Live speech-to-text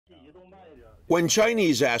When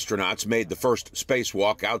Chinese astronauts made the first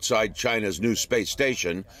spacewalk outside China's new space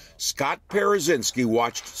station, Scott Parazynski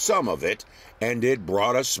watched some of it, and it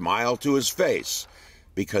brought a smile to his face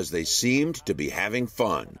because they seemed to be having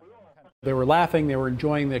fun. They were laughing, they were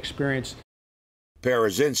enjoying the experience.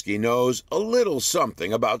 Parazynski knows a little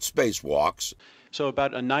something about spacewalks. So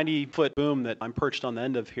about a 90-foot boom that I'm perched on the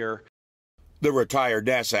end of here. The retired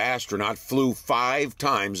NASA astronaut flew 5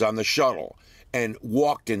 times on the Shuttle and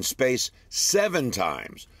walked in space 7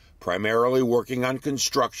 times, primarily working on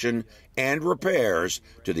construction and repairs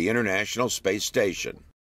to the International Space Station.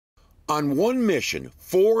 On one mission,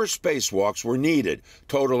 4 spacewalks were needed,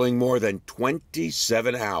 totaling more than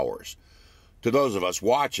 27 hours. To those of us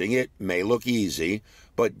watching, it may look easy,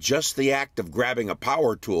 but just the act of grabbing a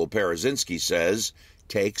power tool, Parazynski says,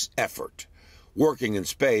 takes effort. Working in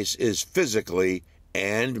space is physically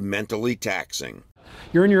and mentally taxing.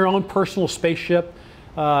 You're in your own personal spaceship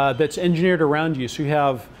that's engineered around you. So you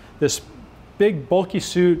have this big bulky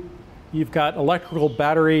suit, you've got electrical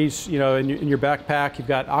batteries, in your backpack, you've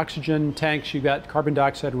got oxygen tanks, you've got carbon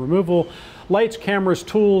dioxide removal, lights, cameras,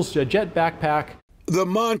 tools, a jet backpack. The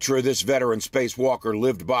mantra this veteran spacewalker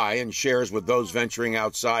lived by and shares with those venturing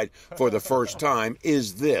outside for the first time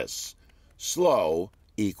is this: slow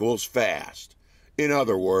equals fast. In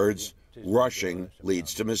other words, rushing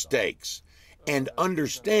leads to mistakes. And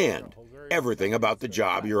understand everything about the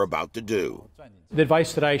job you're about to do. The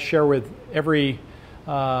advice that I share with every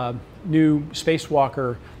new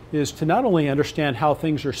spacewalker is to not only understand how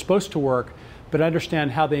things are supposed to work, but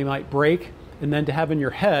understand how they might break, and then to have in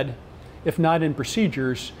your head, if not in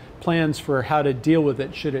procedures, plans for how to deal with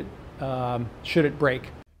it should it break.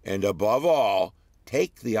 And above all,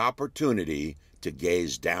 take the opportunity to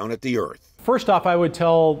gaze down at the Earth. First off, I would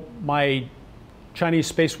tell my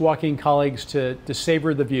Chinese spacewalking colleagues to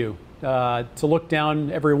savor the view, to look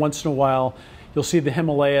down every once in a while. You'll see the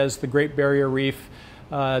Himalayas, the Great Barrier Reef,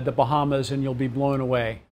 the Bahamas, and you'll be blown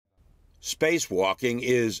away. Spacewalking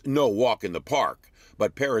is no walk in the park,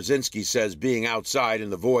 but Parazynski says being outside in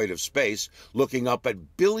the void of space, looking up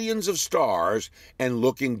at billions of stars and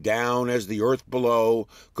looking down as the Earth below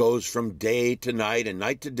goes from day to night and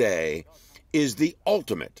night to day, is the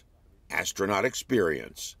ultimate astronaut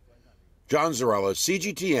experience. John Zarrella,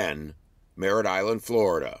 CGTN, Merritt Island,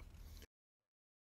 Florida.